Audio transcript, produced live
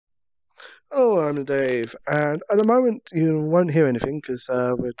I'm Dave, and at the moment you won't hear anything because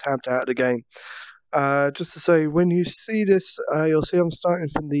we're tabbed out of the game. Just to say, when you see this, you'll see I'm starting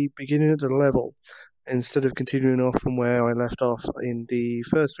from the beginning of the level instead of continuing off from where I left off in the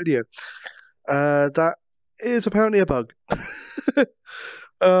first video. That is apparently a bug.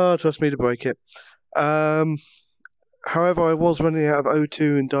 Oh, trust me to break it. However, I was running out of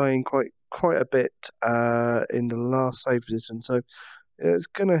O2 and dying quite a bit in the last save position, so it's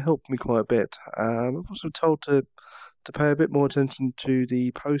going to help me quite a bit. I'm also told to pay a bit more attention to the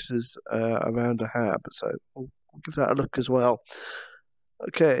posters around the hab, so we'll give that a look as well.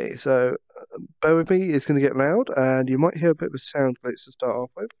 Okay, so bear with me, it's going to get loud, and you might hear a bit of a sound glitch to start off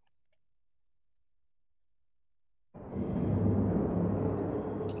with.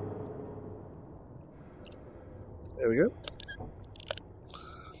 There we go.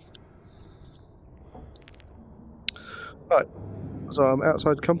 Right, so I'm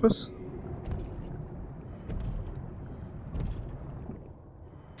outside the compass.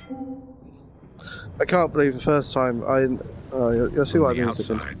 I can't believe the first time you'll see what I mean.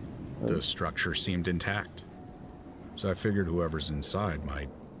 Outside, the structure seemed intact, so I figured whoever's inside might.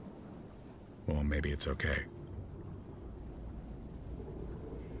 Well, maybe it's okay.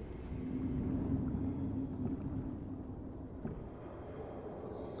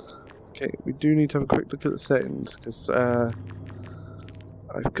 Okay, we do need to have a quick look at the settings because I've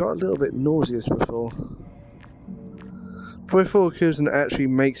got a little bit nauseous before. Peripheral occlusion actually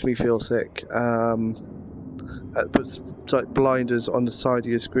makes me feel sick. It puts like blinders on the side of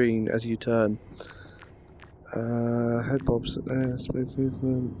your screen as you turn. Head bobs there, smooth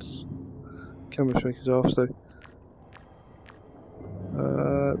movements. Camera shakers off, so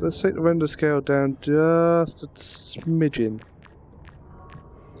let's take the render scale down just a smidgen.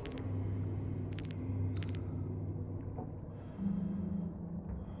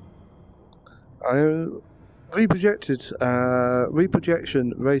 Reprojection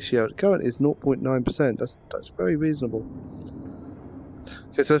ratio at current is 0.9%. That's very reasonable.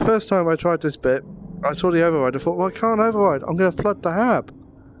 Okay, so the first time I tried this bit, I saw the override. I thought, well, I can't override. I'm going to flood the hab.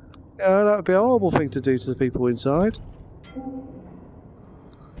 Yeah, that would be a horrible thing to do to the people inside. And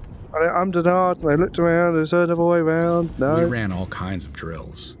I ummed and ahed, and I looked around. There's another way around. No. We ran all kinds of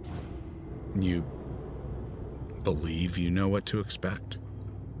drills. And you believe you know what to expect.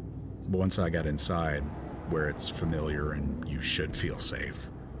 But once I got inside, where it's familiar and you should feel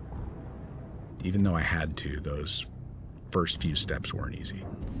safe. Even though I had to, those first few steps weren't easy.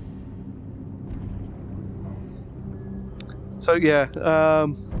 So yeah,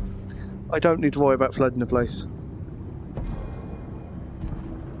 I don't need to worry about flooding the place.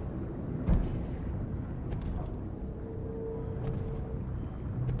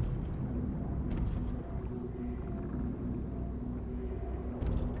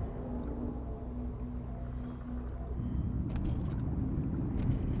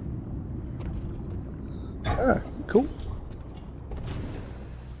 Ah, cool.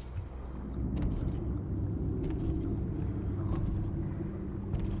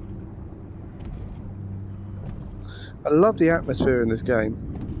 I love the atmosphere in this game.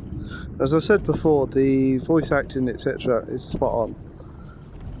 As I said before, the voice acting, etc., is spot on.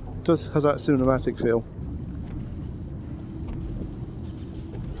 It does have that cinematic feel.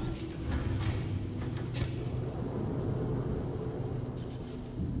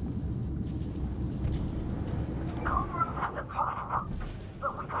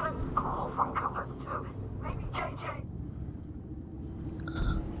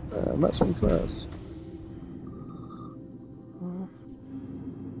 That's from first.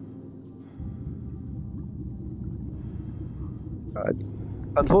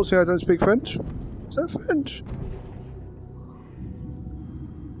 Unfortunately, I don't speak French. Is that French?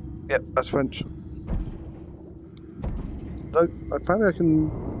 Yep, that's French. No, apparently I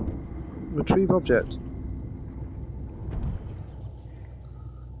can retrieve object.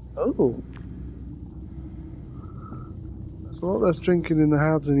 Oh. There's a lot less drinking in the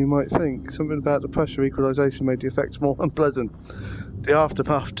hab than you might think. Something about the pressure equalisation made the effects more unpleasant. The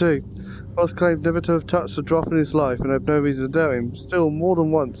aftermath too. Ross claimed never to have touched a drop in his life and had no reason to doubt him. Still, more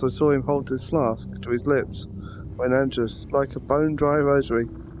than once I saw him hold his flask to his lips when anxious, like a bone-dry rosary.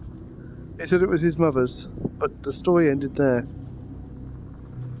 He said it was his mother's, but the story ended there.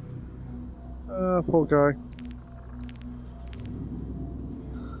 Ah, poor guy.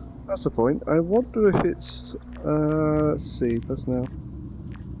 That's the point. I wonder if it's... let's see, personnel.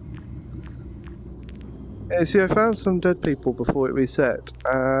 Yeah, see, I found some dead people before it reset,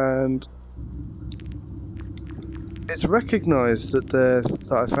 and it's recognised that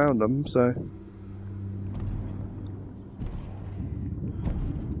I found them, so...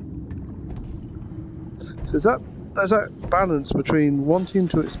 So there's that balance between wanting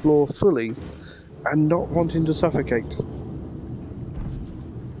to explore fully and not wanting to suffocate.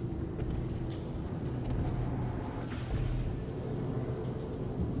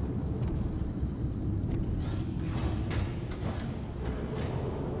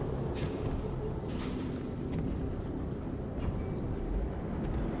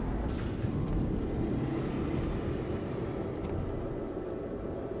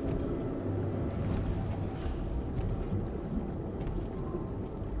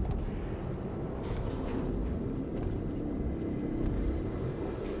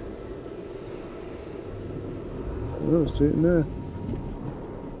 Oh, see it in there.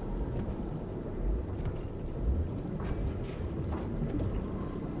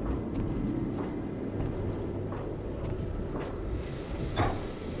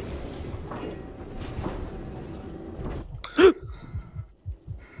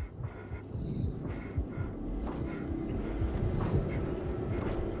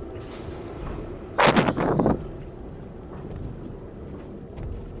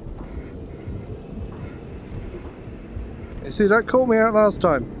 You see, that caught me out last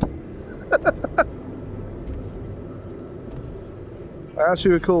time. I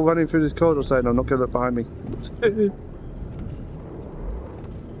actually recall running through this corridor saying, I'm not going to look behind me.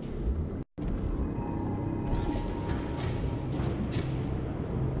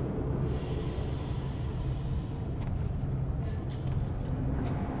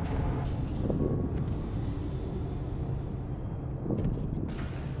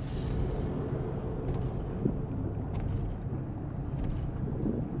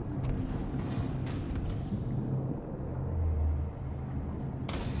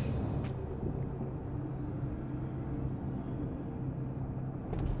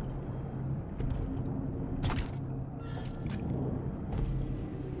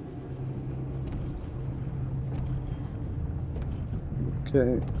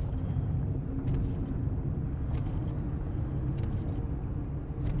 Okay.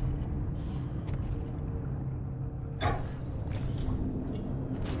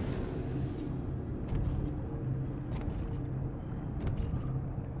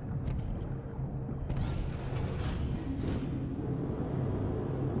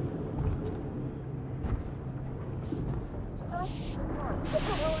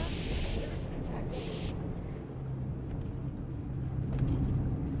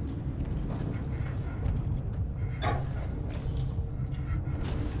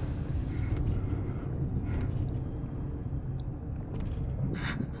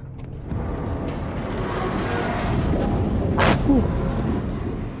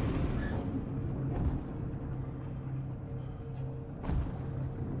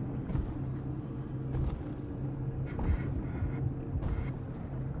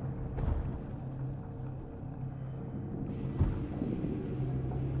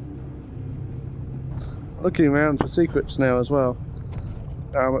 Looking around for secrets now as well.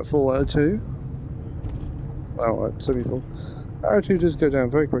 Now I'm at full O2. Well, at semi-full. O2 does go down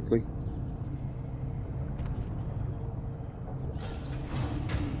very quickly.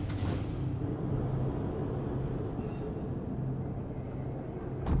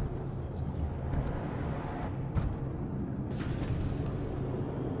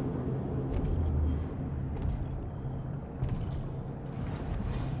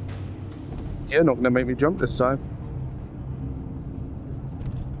 You're not going to make me jump this time.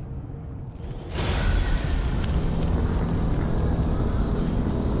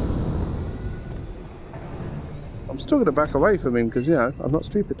 I'm still going to back away from him because, you know, I'm not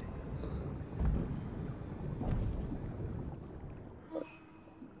stupid.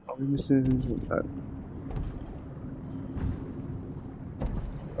 Are we missing anything? No.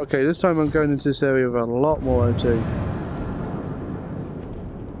 Okay, this time I'm going into this area with a lot more O2.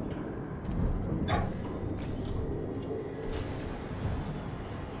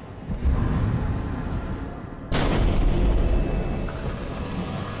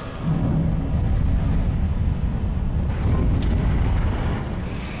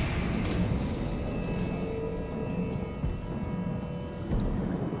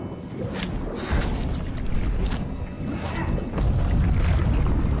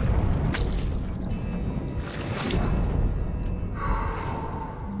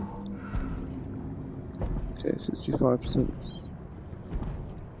 Okay, 65%.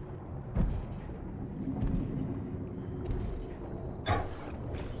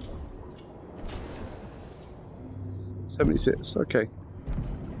 $76, okay.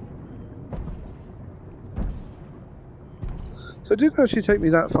 So it didn't actually take me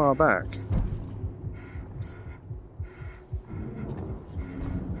that far back.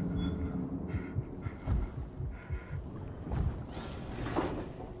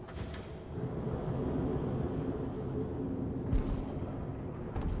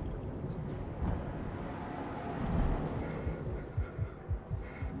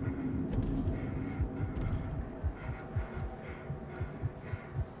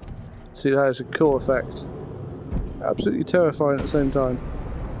 See, that is a cool effect. Absolutely terrifying at the same time.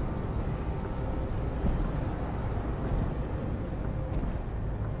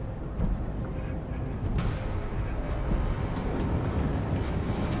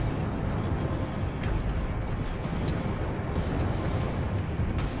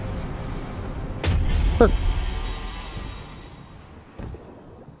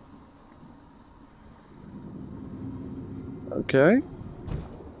 Okay.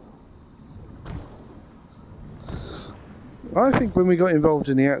 I think when we got involved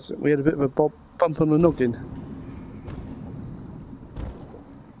in the accident, we had a bit of a bump on the noggin.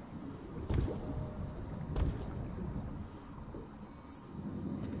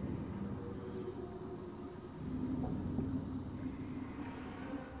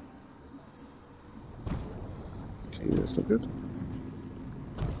 Okay, that's not good.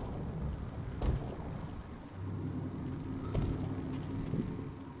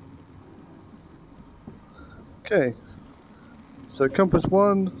 Okay. So compass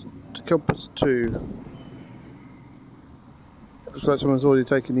 1 to compass 2. Looks like someone's already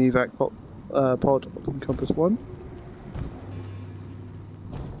taken the evac pod from compass 1.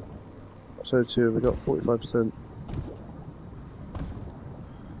 So 2, we got 45%.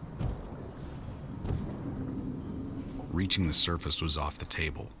 Reaching the surface was off the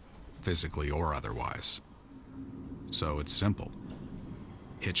table, physically or otherwise. So it's simple.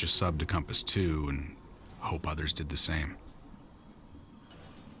 Hitch a sub to compass 2 and hope others did the same.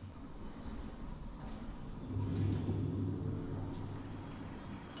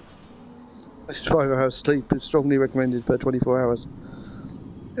 This 5 hours sleep is strongly recommended per 24 hours.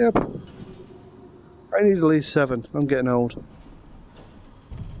 Yep. I need at least 7. I'm getting old.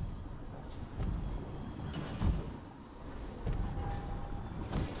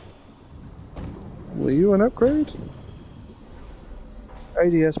 Were you an upgrade?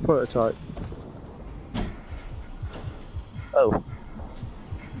 ADS prototype. Oh.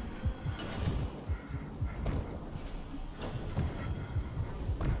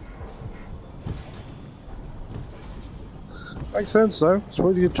 Makes sense though. It's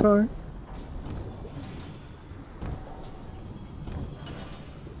worth a good try.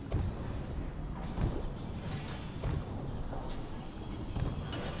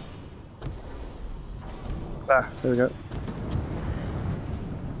 Ah, there we go.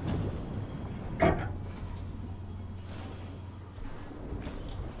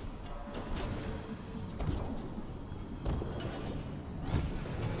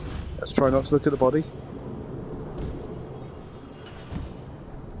 Let's try not to look at the body.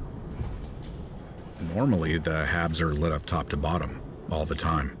 Normally, the habs are lit up top to bottom, all the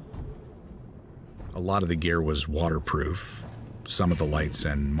time. A lot of the gear was waterproof. Some of the lights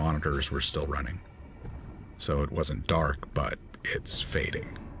and monitors were still running. So it wasn't dark, but it's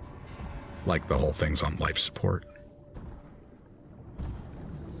fading. Like the whole thing's on life support.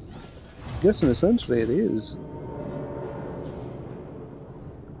 Yes, and essentially it is.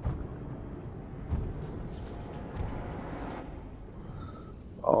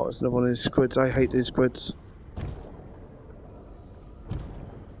 Oh, it's another one of these squids. I hate these squids.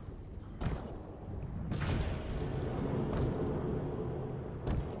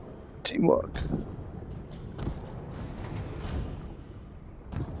 Teamwork.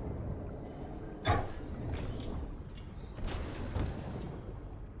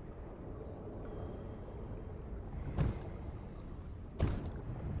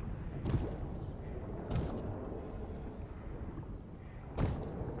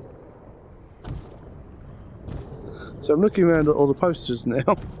 So I'm looking around at all the posters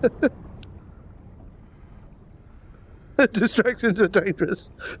now. Distractions are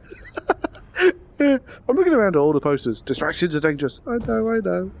dangerous. Yeah, I'm looking around at all the posters. Distractions are dangerous. I know, I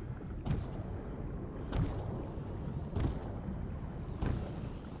know.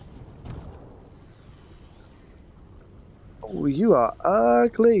 Oh, you are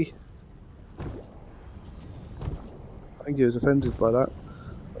ugly. I think he was offended by that.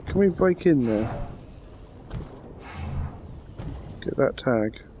 Can we break in there? Get that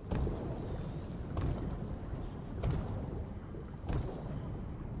tag.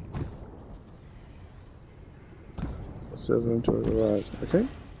 Server into the right. Okay.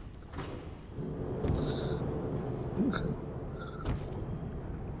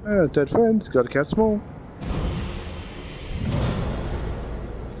 Dead friends. Got to catch them all.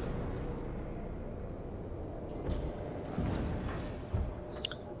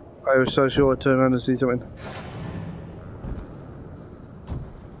 I was so sure I'd turn around and see something.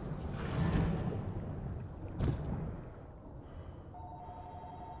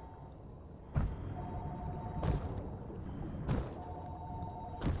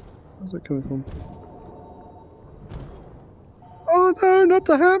 Where's that coming from? Oh no, not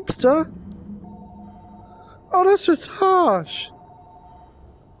the hamster! Oh, that's just harsh!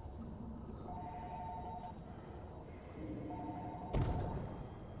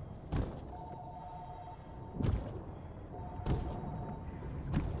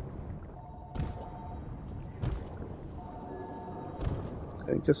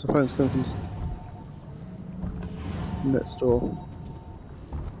 I guess the phone's coming from next door.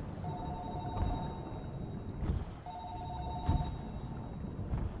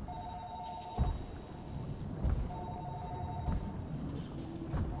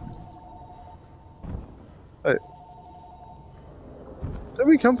 Wait. Did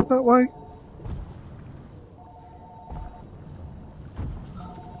we come from that way?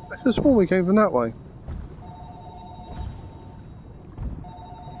 I could have sworn we came from that way.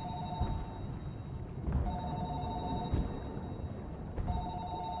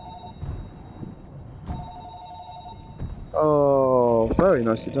 Oh, very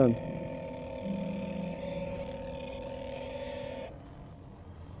nicely done.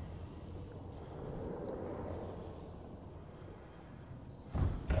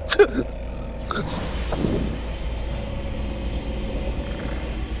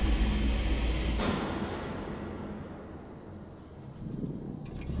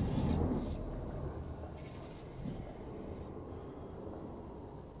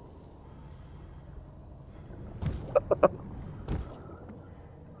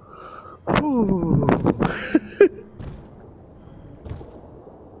 Ooh.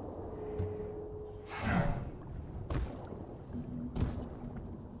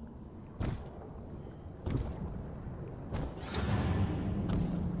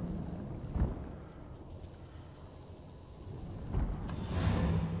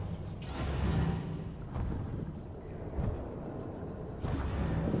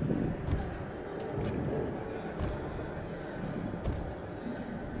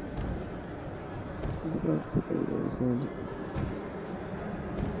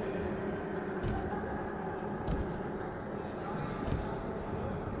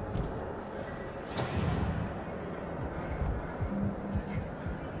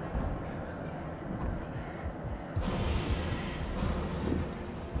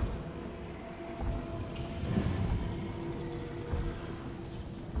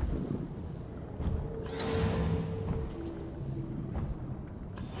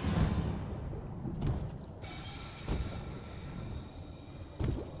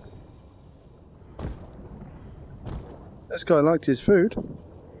 This guy liked his food.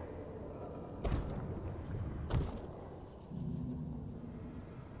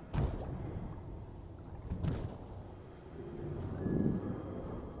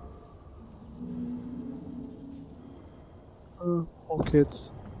 Poor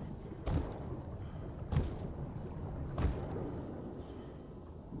kids.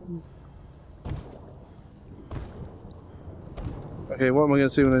 Okay, what am I going to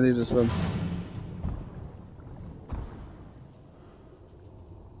see when I leave this one?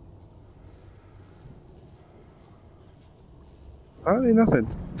 Apparently nothing.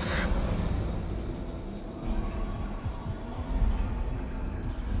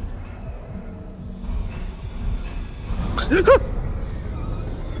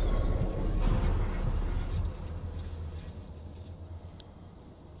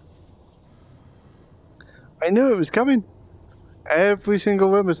 I knew it was coming. Every single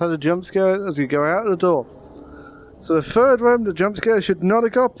room has had a jump scare as you go out of the door. So the third room, the jump scare should not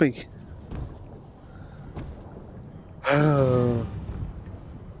have got me.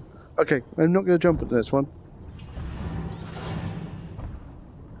 Okay, I'm not going to jump at this one.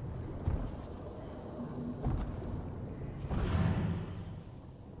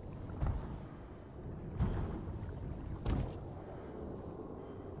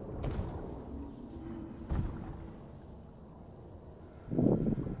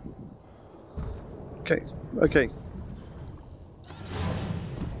 Okay, okay.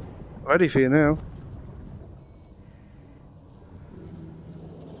 Ready for you now.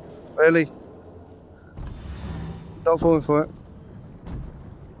 Really? Not falling for it.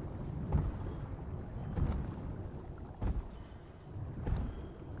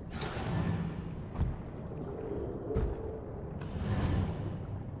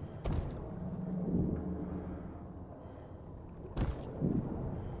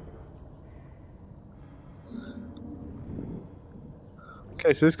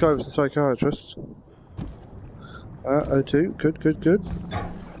 Okay, so this guy was the psychiatrist. O2, good, good, good.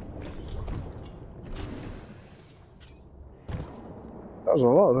 That was a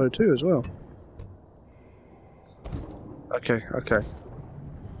lot of O2 as well. Okay, okay.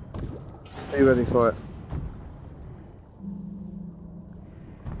 Are you ready for it?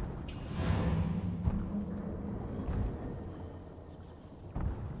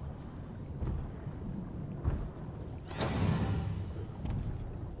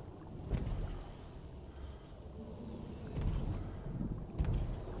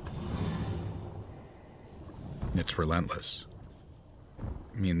 It's relentless.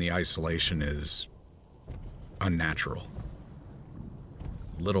 I mean, the isolation is unnatural.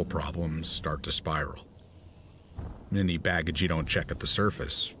 Little problems start to spiral. Any baggage you don't check at the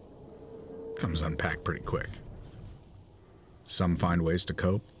surface comes unpacked pretty quick. Some find ways to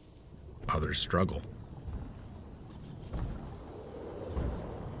cope, others struggle.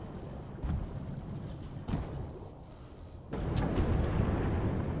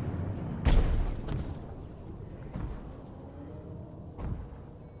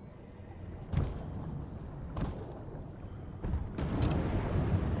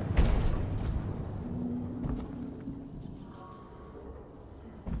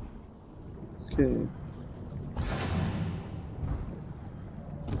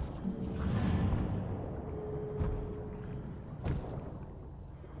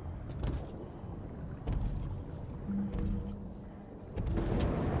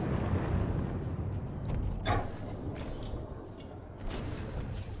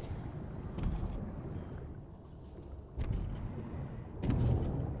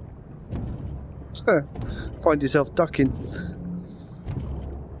 Okay. Find yourself ducking.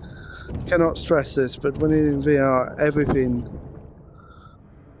 Cannot stress this, but when in VR, everything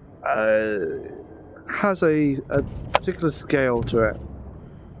has a particular scale to it.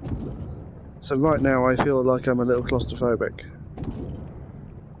 So right now I feel like I'm a little claustrophobic.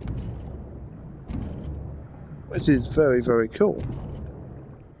 Which is very, very cool.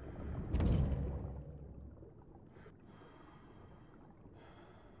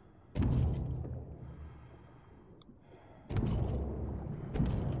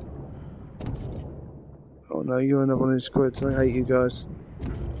 Oh no, you're another one of these squids. I hate you guys.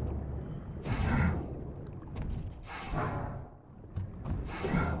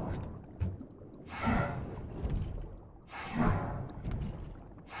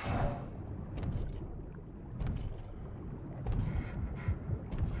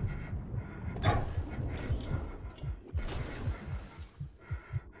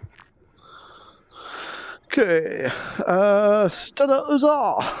 Okay, Stella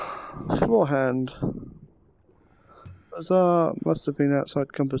Uzar, floor hand. Uzar must have been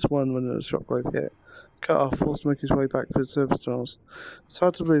outside Compass 1 when the shockwave hit. Cut off, forced to make his way back for his service tunnels. It's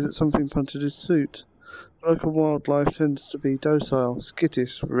hard to believe that something punctured his suit. Local wildlife tends to be docile,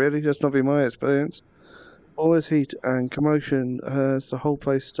 skittish. Really? That's not been my experience. All this heat and commotion has the whole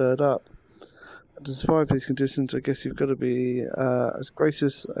place stirred up. And to survive these conditions, I guess you've got to be as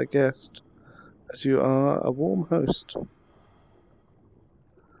gracious a guest as you are a warm host.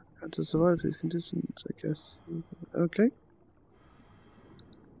 And to survive these conditions, I guess. Okay.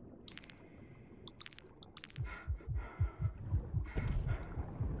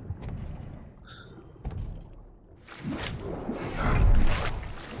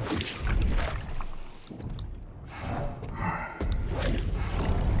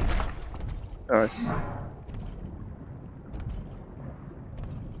 Nice.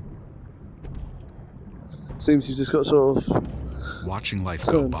 Seems you just got sort of... Watching life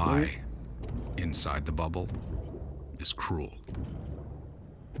go by inside the bubble is cruel.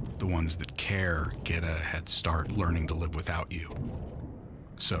 The ones that care get a head start learning to live without you.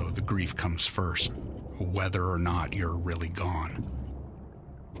 So the grief comes first, whether or not you're really gone.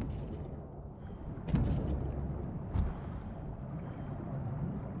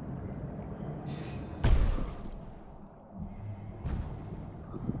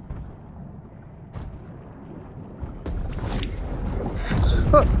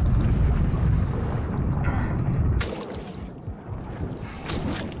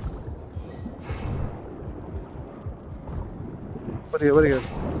 Where do you go?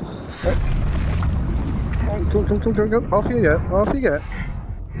 Come. Off you get.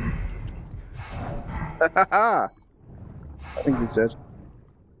 Ha ha! I think he's dead.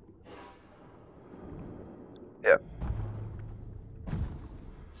 Yeah.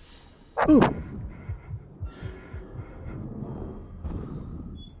 Whew.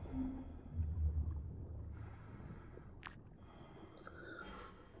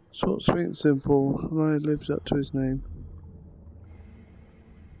 Short, sweet and simple, and I lived up to his name.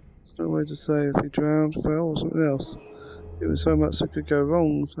 There's no way to say if he drowned, fell, or something else. It was so much that could go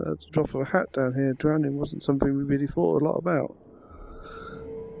wrong. At the drop of a hat down here, drowning wasn't something we really thought a lot about.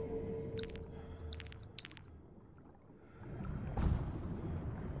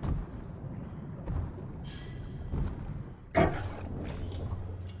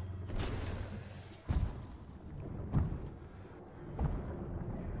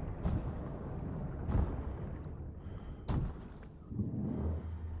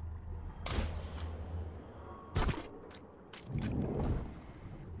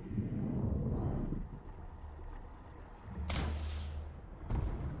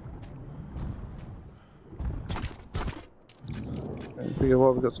 I figure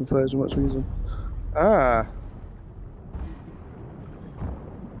what we've got some flares and much we use them. Ah.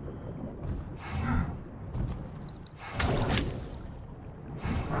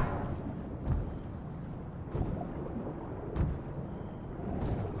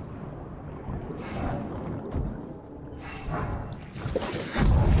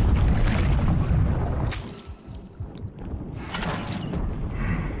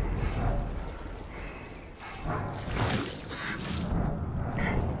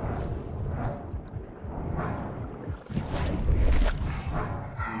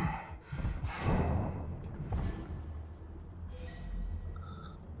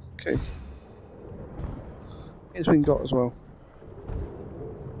 Okay. It's been got as well.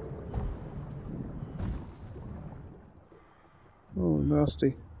 Oh,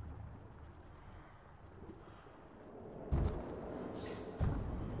 nasty.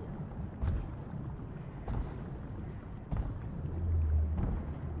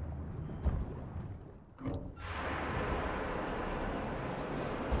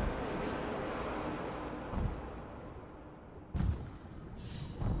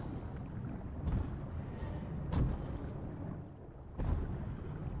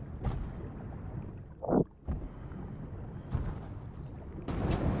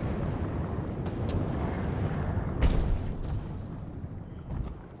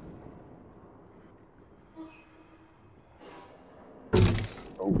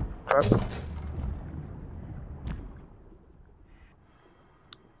 Oh, crap.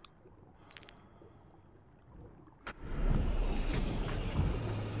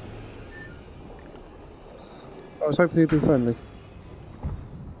 I was hoping he'd be friendly.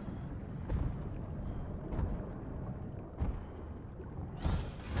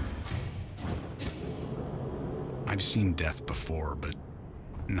 I've seen death before, but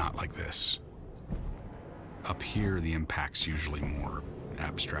not like this. Up here, the impact's usually more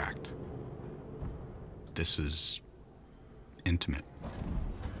abstract. This is intimate.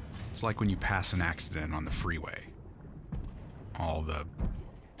 It's like when you pass an accident on the freeway. All the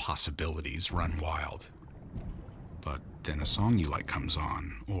possibilities run wild. But then a song you like comes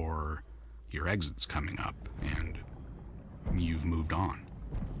on, or your exit's coming up, and you've moved on.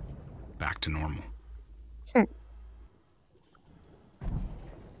 Back to normal.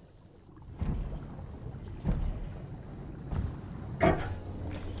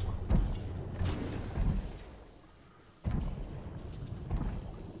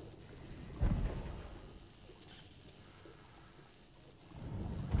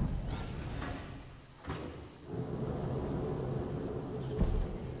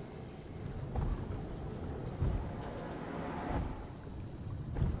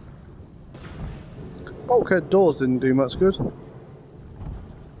 Bulkhead doors didn't do much good.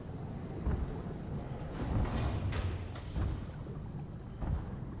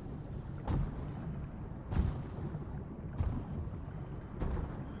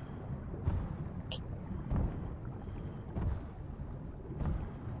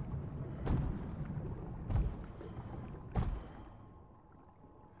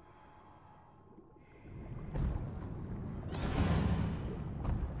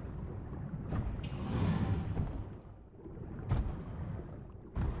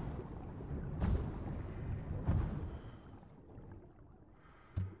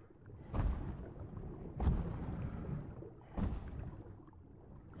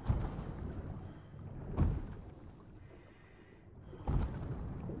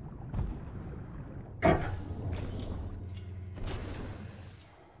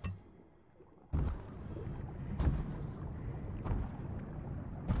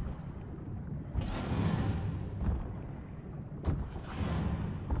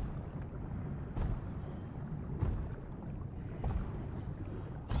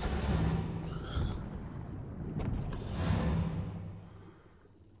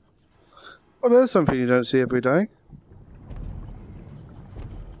 Well, there's something you don't see every day.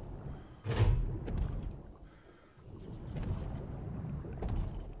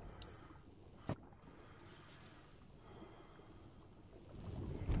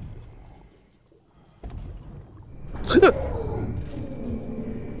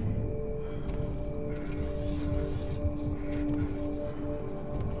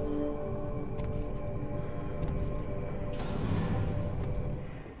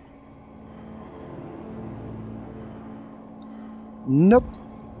 Nope.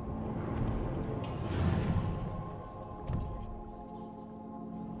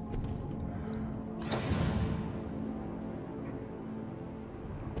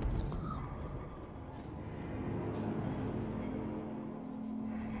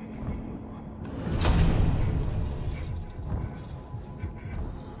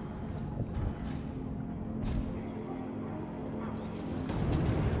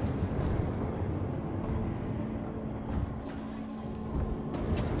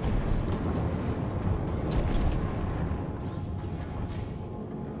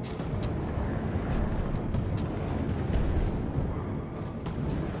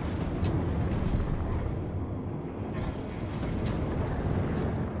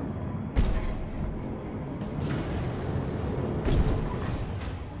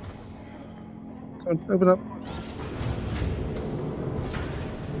 Come on, open up.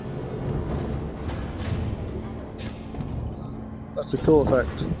 That's a cool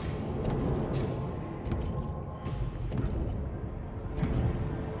effect.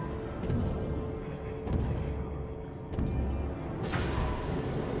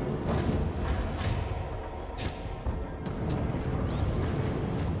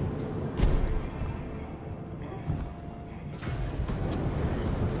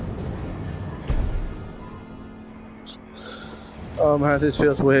 Oh man, this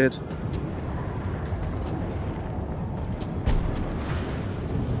feels weird.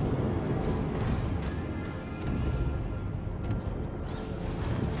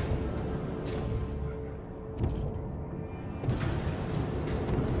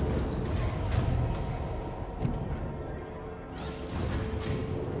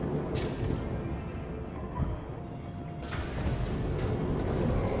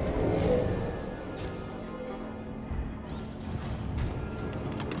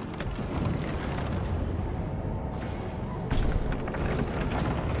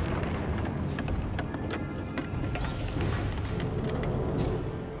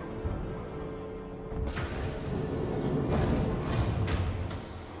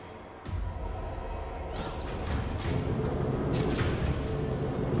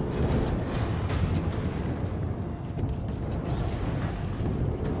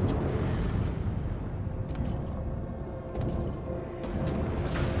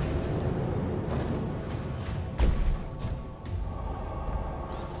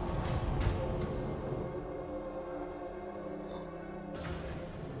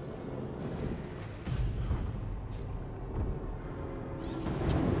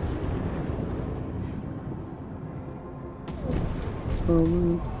 Oh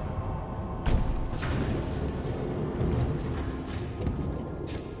man.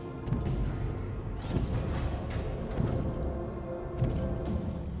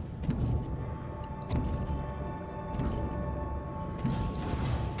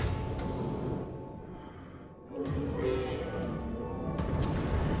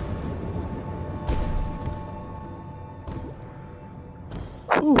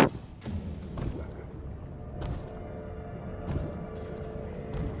 Whew.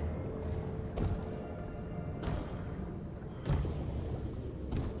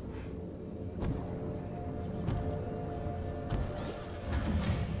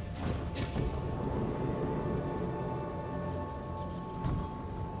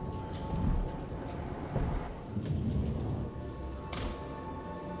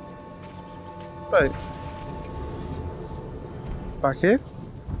 Right. Back here.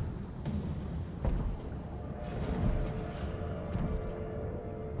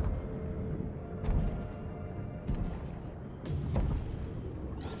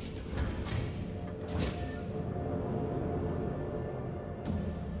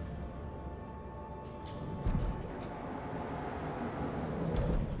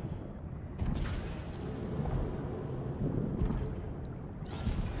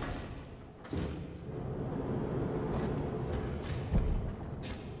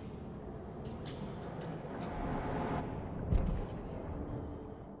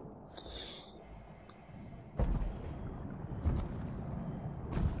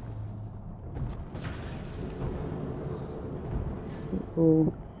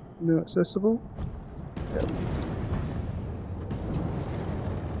 All now accessible. Yep.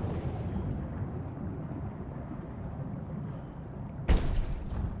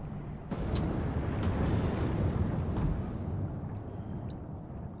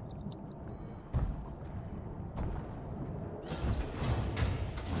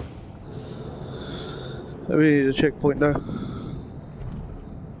 We need a checkpoint now.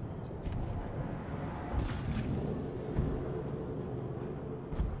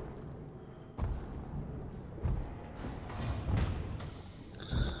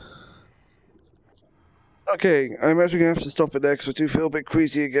 Okay, I'm actually going to have to stop it there because I do feel a bit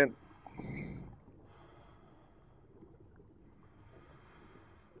queasy again.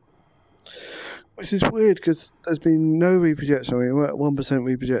 Which is weird because there's been no reprojection. I mean, we're at 1%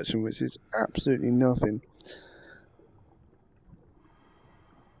 reprojection, which is absolutely nothing.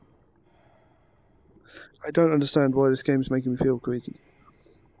 I don't understand why this game is making me feel queasy.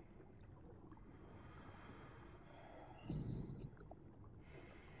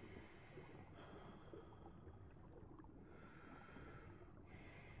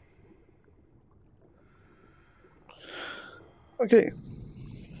 Okay.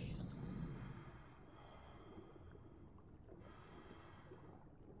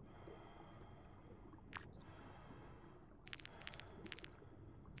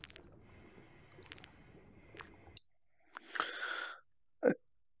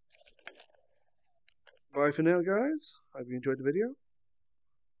 bye for now, guys. Hope you enjoyed the video.